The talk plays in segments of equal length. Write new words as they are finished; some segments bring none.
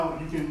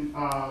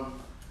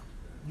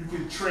you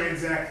can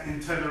transact in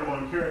Tether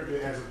on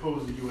Carrotbit as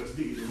opposed to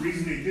USD. The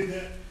reason they did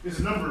that, there's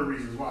a number of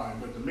reasons why,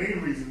 but the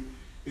main reason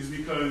is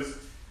because,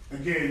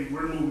 again,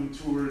 we're moving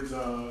towards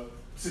a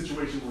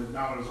situation where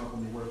dollars aren't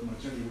going to be worth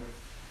much anyway.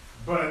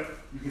 But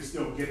you can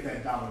still get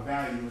that dollar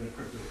value in a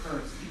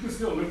cryptocurrency. You can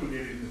still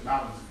liquidate it into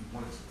dollars if you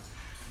wanted to.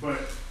 But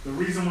the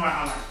reason why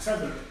I like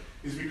Tether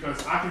is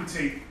because I can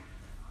take,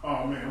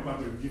 oh man, I'm about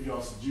to give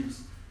y'all some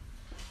juice.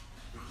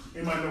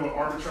 Anybody know what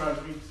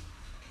arbitrage means?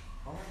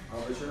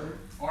 Arbitrary?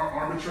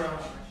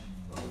 Arbitrage?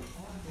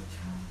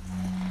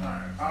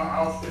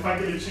 Alright, if I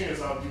get a chance,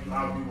 I'll do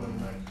one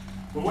tonight.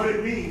 But what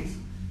it means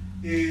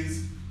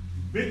is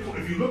Bitcoin.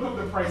 If you look up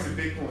the price of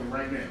Bitcoin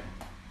right now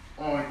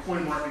on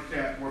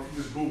CoinMarketCap, or if you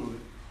just Google it,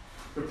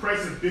 the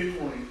price of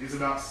Bitcoin is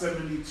about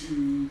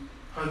 $7,200.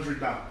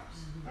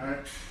 All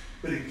right,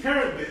 but in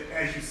Carrotbit,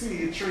 as you see,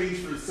 it trades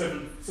for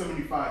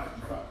 $75.55.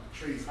 It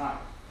trades high.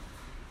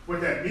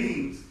 What that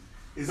means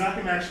is I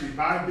can actually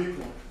buy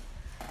Bitcoin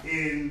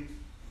in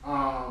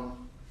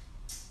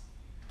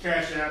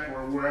Cash App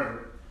or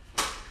wherever,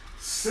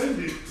 send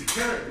it to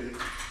Carrotbit,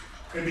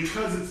 and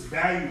because it's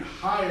valued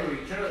higher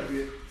in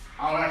Carrotbit,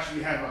 I'll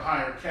actually have a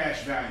higher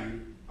cash value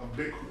of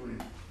Bitcoin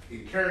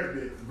in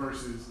Carrotbit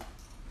versus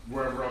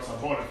wherever else I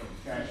bought it from,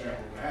 Cash App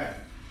or what have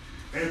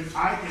you. And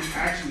I can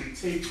actually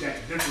take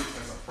that difference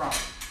as a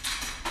profit.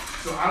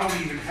 So I don't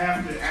even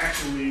have to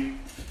actually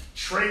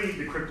trade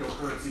the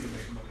cryptocurrency to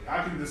make money.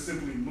 I can just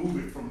simply move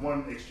it from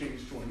one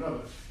exchange to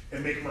another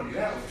and make money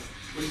that way,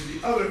 which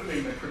is the other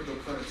thing that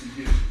cryptocurrency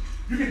gives you.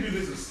 You can do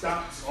this in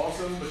stocks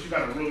also, but you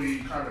gotta really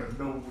kind of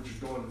know what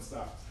you're doing in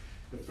stocks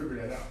to figure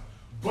that out.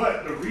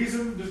 But the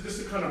reason,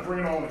 just to kind of bring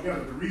it all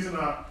together, the reason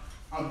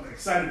I'm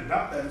excited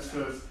about that is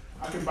because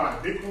I can buy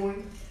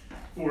Bitcoin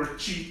for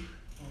cheap,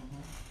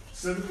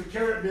 send it to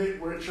Carrotbit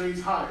where it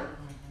trades higher,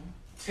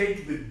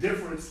 take the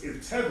difference in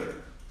Tether,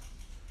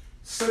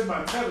 send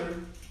my Tether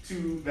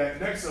to that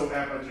Nexo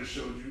app I just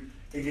showed you,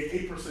 and get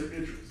 8%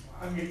 interest.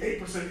 I can get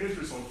 8%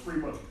 interest on free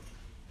money.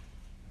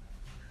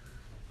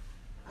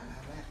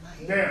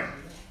 Now,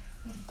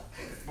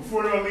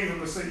 before y'all leave, I'm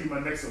going to send you my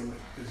Nexo link,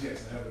 because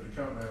yes, I have an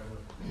account now.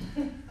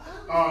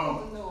 I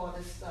don't know all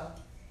this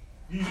stuff.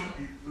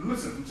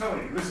 Listen, I'm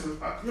telling you, listen.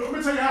 Let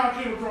me tell you how I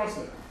came across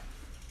that.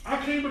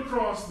 I came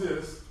across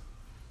this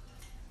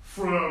I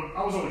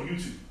was on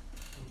YouTube.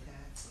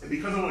 Okay. And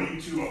because I'm on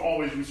YouTube, I'm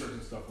always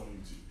researching stuff on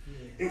YouTube.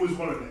 Yeah. It was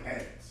one of the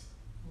ads.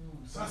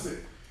 So I said,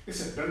 it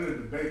said, better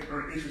than the bank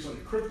earn interest on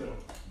your crypto.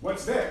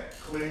 What's that?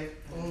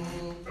 Click.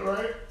 All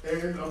right?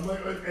 And I'm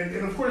like, and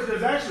of course,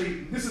 there's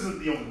actually, this isn't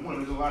the only one.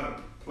 There's a lot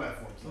of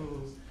platforms like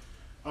this.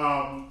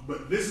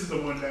 But this is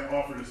the one that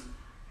offers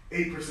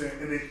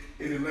 8% and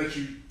it lets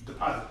you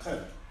deposit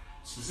Tether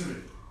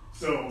specifically.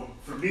 So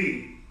for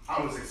me, I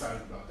was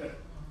excited about that.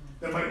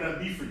 That might not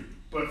be for you,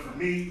 but for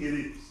me, it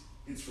is.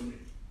 It's for me,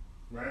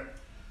 right?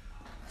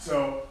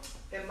 So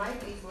it might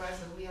be for us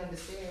if we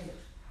understand it.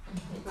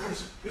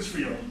 It's for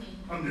y'all.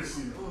 I'm just,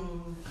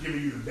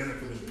 giving you the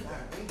benefit of it. I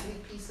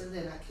big piece of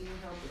that. I can't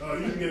help it. Oh,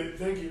 you can get it.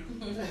 Thank you.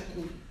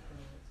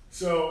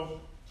 So,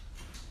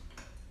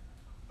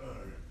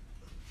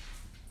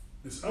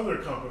 this other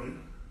company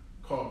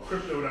called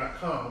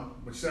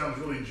Crypto.com, which sounds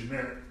really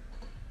generic,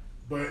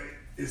 but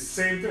it's the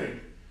same thing.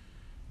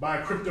 Buy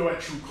crypto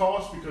at true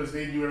cost because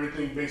they do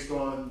everything based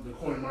on the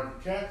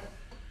CoinMarketCap.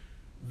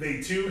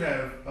 They too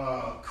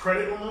have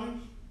credit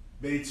lines.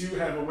 They too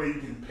have a way you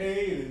can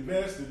pay and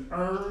invest and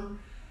earn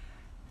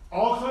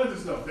all kinds of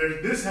stuff.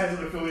 This has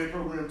an affiliate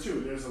program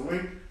too. There's a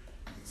link. You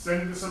can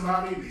send it to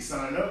somebody. They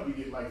sign up. You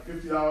get like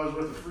 $50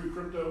 worth of free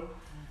crypto,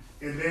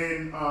 and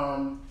then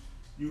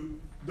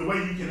the way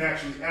you can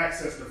actually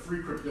access the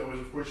free crypto is,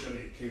 of course, you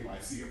get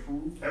KYC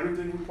approved.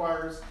 Everything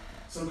requires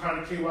some kind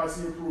of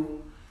KYC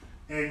approval.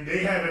 And they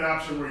have an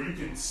option where you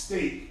can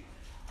stake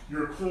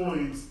your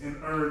coins and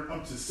earn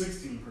up to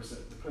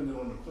 16%, depending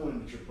on the coin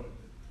that you're putting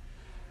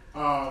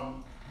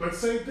in. But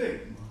same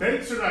thing,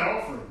 banks are not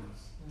offering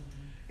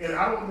this. And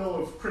I don't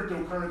know if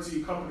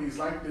cryptocurrency companies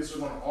like this are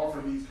going to offer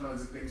these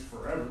kinds of things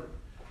forever,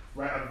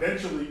 right?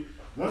 Eventually,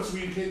 once we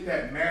hit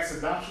that mass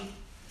adoption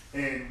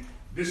and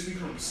this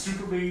becomes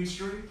super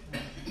mainstream,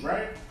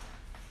 right?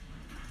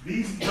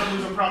 These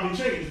numbers will probably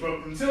change, but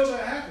until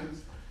that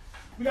happens,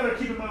 we got to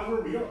keep in mind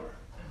where we are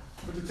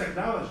with the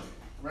technology,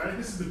 right?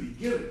 This is the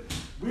beginning.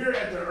 We're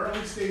at the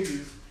early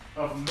stages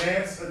of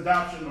mass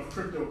adoption of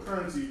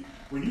cryptocurrency.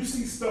 When you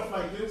see stuff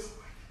like this,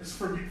 it's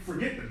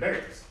forget the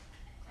banks.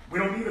 We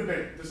don't need a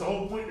bank. That's the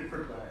whole point of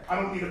crypto. I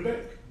don't need a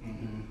bank,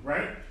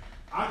 right?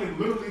 I can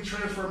literally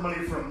transfer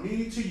money from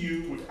me to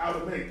you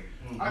without a bank.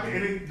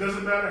 And it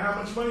doesn't matter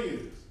how much money it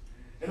is.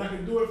 And I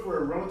can do it for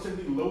a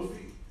relatively low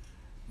fee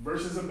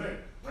versus a bank,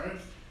 right?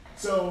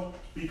 So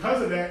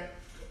because of that,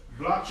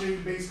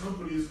 blockchain-based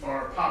companies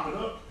are popping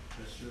up.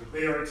 That's true.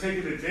 They are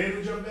taking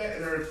advantage of that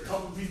and are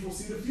helping people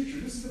see the future.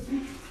 This is the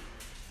future.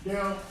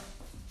 Now,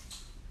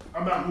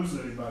 I'm not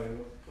losing anybody.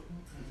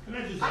 Can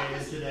I just add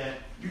into that?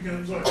 You can,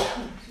 and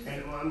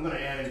what I'm going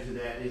to add into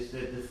that is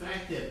that the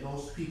fact that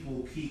most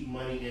people keep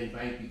money in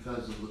bank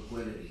because of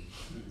liquidity.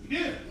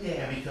 Yeah.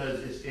 And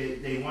because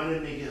they want to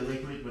make it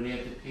liquid, but they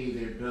have to pay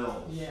their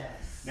bills.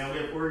 Yes. Now we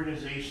have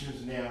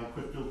organizations now,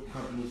 crypto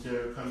companies that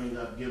are coming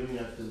up, giving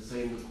us the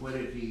same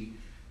liquidity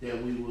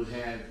that we would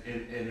have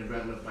in a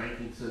regular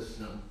banking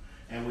system,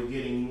 and we're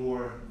getting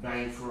more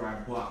bang for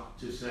our buck,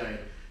 to say,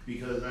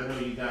 because I know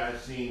you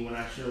guys seen when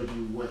I showed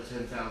you what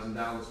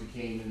 $10,000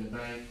 became in the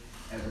bank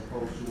as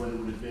opposed to what it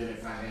would have been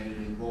if I had it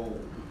in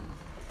gold.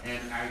 And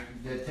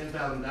that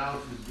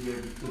 $10,000 is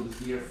there because it's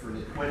there for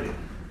liquidity,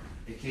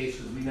 in case,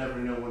 because we never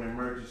know when an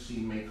emergency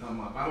may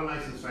come up. I'm a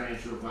licensed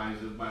financial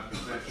advisor by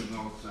profession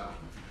also.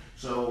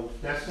 So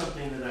that's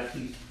something that I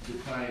teach the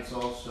clients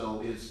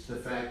also, is the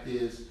fact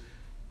is,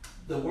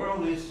 the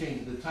world is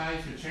changing, the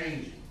times are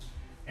changing,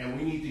 and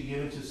we need to get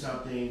into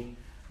something.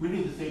 We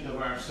need to think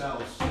of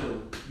ourselves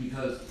too,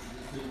 because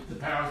the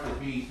powers that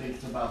be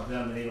thinks about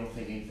them and they don't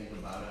think anything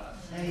about us.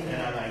 Amen.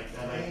 And I like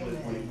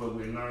what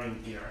we're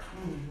learning here,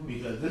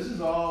 because this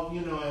is all,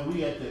 and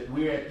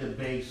we're at the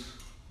base,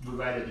 we're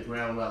right at the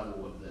ground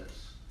level of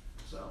this.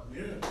 So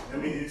Yeah, I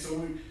mean, it's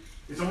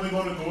only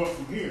going to go up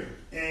from here,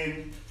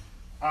 and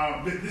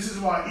this is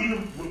why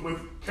even with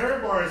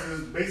Karatbars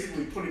is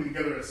basically putting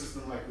together a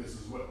system like this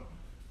as well,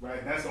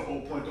 right? That's the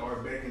whole point to our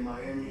bank in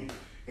Miami,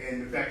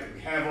 and the fact that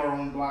we have our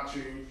own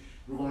blockchain.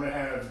 We're going to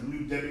have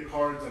new debit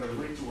cards that are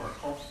linked to our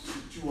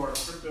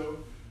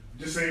crypto.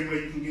 The same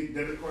way you can get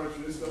debit cards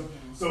for this stuff.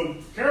 So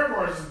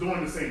Karatbars is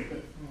doing the same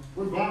thing.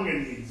 We're going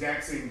in the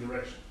exact same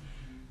direction.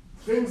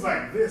 Things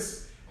like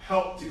this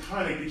help to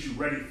kind of get you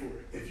ready for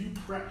it. If you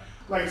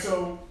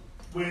so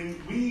when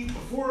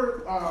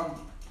before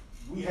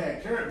we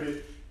had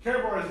Karatbit,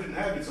 Karatbars didn't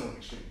have its own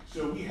exchange,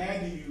 so we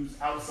had to use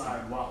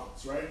outside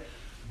wallets, right?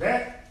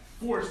 That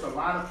forced a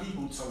lot of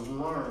people to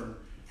learn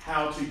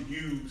how to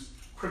use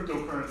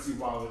cryptocurrency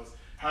wallets,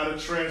 how to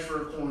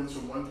transfer coins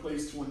from one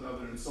place to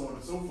another, and so on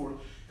and so forth,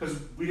 because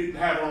we didn't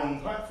have our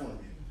own platform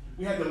yet.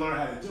 We had to learn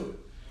how to do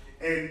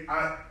it, and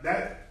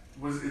that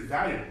was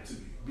invaluable to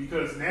me,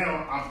 because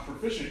now I'm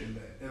proficient in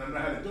that, and I know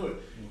how to do it.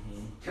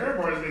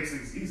 Karatbars makes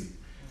things easy.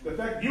 The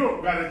fact you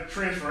don't got to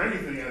transfer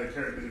anything out of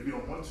Karatbit if you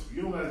don't want to.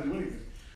 You don't got to do anything.